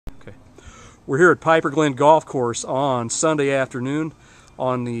We're here at Piper Glen Golf Course on Sunday afternoon.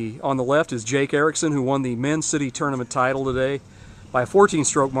 On the left is Jake Erickson, who won the Men's City Tournament title today by a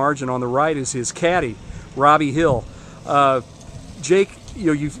 14-stroke margin. On the right is his caddy, Robbie Hill. Jake,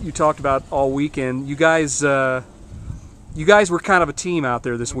 you talked about all weekend. You guys were kind of a team out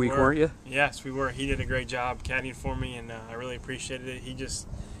there this week, weren't you? Yes, we were. He did a great job caddying for me, and I really appreciated it. He just,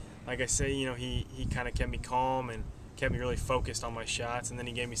 like I say, he kind of kept me calm and kept me really focused on my shots, and then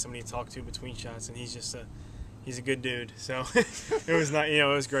he gave me somebody to talk to between shots, and he's a good dude. So it was not, it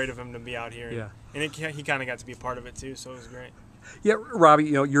was great of him to be out here. Yeah. And he kind of got to be a part of it too, so it was great. Yeah, Robbie,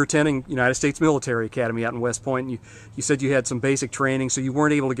 you're attending United States Military Academy out in West Point, and you said you had some basic training, so you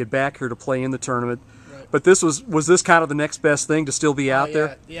weren't able to get back here to play in the tournament. Right. But was this kind of the next best thing to still be out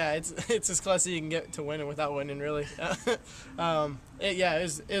there? Yeah, it's as close as you can get to winning without winning, really.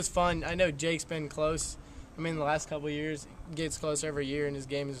 It was fun. I know Jake's been close. I mean, the last couple of years, he gets closer every year, and his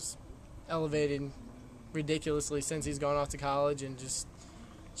game is elevated ridiculously since he's gone off to college, and just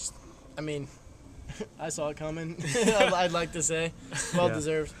I mean, I saw it coming. I'd like to say, well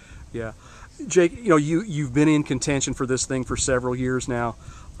deserved. Yeah, Jake, you've been in contention for this thing for several years now.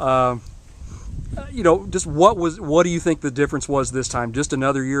 Just what do you think the difference was this time? Just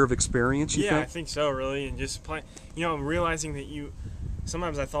another year of experience, you think? I think so, really, and just playing. Realizing that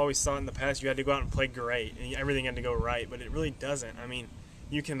sometimes I always thought in the past you had to go out and play great and everything had to go right, but it really doesn't. I mean,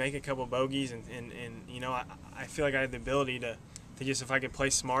 you can make a couple bogeys, and I feel like I have the ability to just, if I could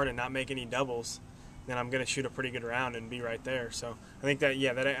play smart and not make any doubles, then I'm going to shoot a pretty good round and be right there. So I think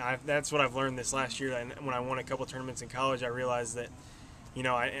that's what I've learned this last year. And when I won a couple tournaments in college, I realized that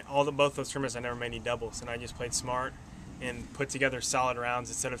both those tournaments I never made any doubles, and I just played smart and put together solid rounds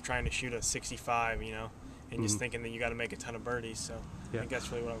instead of trying to shoot a 65, and just thinking that you got to make a ton of birdies. So I think that's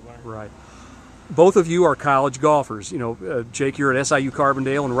really what I've learned. Right. Both of you are college golfers. Jake, you're at SIU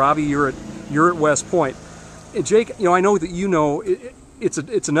Carbondale, and Robbie, you're at West Point. And Jake, I know that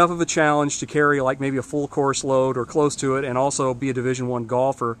it's enough of a challenge to carry like maybe a full course load or close to it, and also be a Division I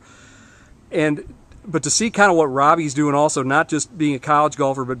golfer. But to see kind of what Robbie's doing, also not just being a college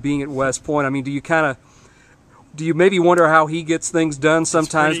golfer, but being at West Point. I mean, do you maybe wonder how he gets things done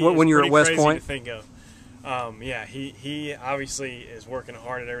sometimes when you're at West Point? It's pretty crazy to think of. He obviously is working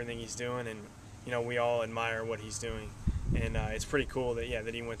hard at everything he's doing, and we all admire what he's doing, and it's pretty cool that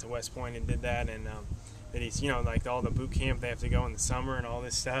he went to West Point and did that, and that he's like all the boot camp they have to go in the summer and all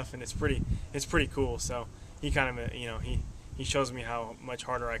this stuff, and it's pretty cool. So he kind of he shows me how much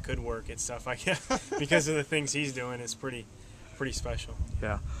harder I could work at stuff like that because of the things he's doing. Is pretty special.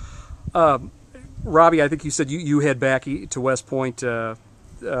 Yeah. Robbie, I think you said you head back to West Point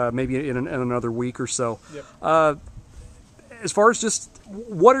maybe in another week or so. Yep. As far as just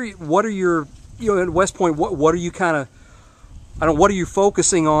what are your at West Point, what are you kind of, what are you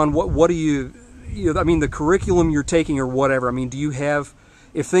focusing on? What do you I mean, the curriculum you're taking or whatever. I mean, do you have,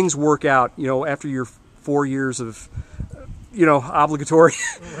 if things work out, after your 4 years of obligatory,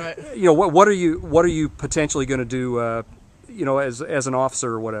 right. what are you potentially going to do as an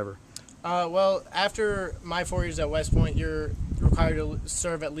officer or whatever? Well, after my 4 years at West Point, you're required to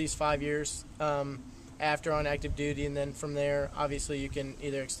serve at least 5 years after on active duty, and then from there, obviously, you can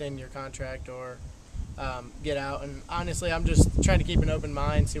either extend your contract or get out. And honestly, I'm just trying to keep an open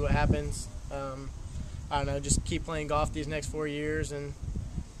mind, see what happens. I don't know, just keep playing golf these next 4 years, and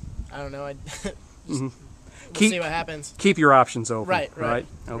I don't know, we'll see what happens. Keep your options open. Right.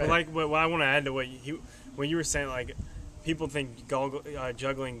 Okay. Like what I want to add to what you were saying, like people think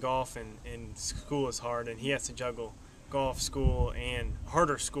juggling golf and school is hard, and he has to juggle golf, school, and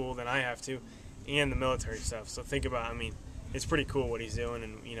harder school than I have to, and the military stuff. So think about, it's pretty cool what he's doing,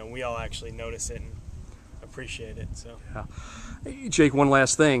 and we all actually notice it and appreciate it. So yeah. Jake, one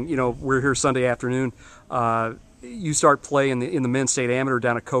last thing. We're here Sunday afternoon. You start play in the men's state amateur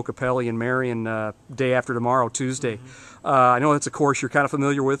down at Kokopelli in Marion day after tomorrow, Tuesday. I know that's a course you're kind of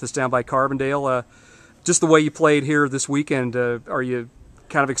familiar with. It's down by Carbondale. Just the way you played here this weekend, are you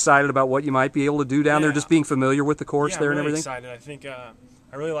kind of excited about what you might be able to do down there, just being familiar with the course there I'm and really everything? Excited. I think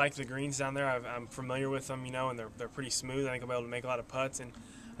I really like the greens down there. I'm familiar with them, and they're pretty smooth. I think I'll be able to make a lot of putts, and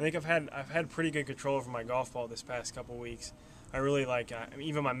I think I've had pretty good control over my golf ball this past couple weeks. I really like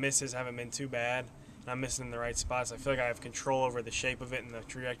even my misses haven't been too bad, and I'm missing in the right spots. I feel like I have control over the shape of it and the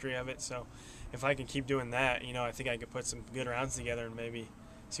trajectory of it. So if I can keep doing that, I think I could put some good rounds together and maybe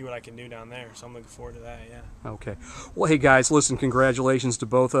see what I can do down there. So I'm looking forward to that, yeah. Okay. Well, hey, guys, listen, congratulations to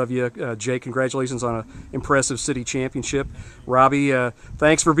both of you. Jake, congratulations on an impressive city championship. Robbie,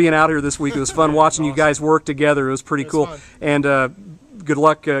 thanks for being out here this week. It was fun watching you guys work together. It was pretty cool. Fun. And good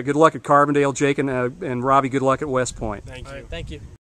luck at Carbondale, Jake, and Robbie, good luck at West Point. Thank you. All right, thank you.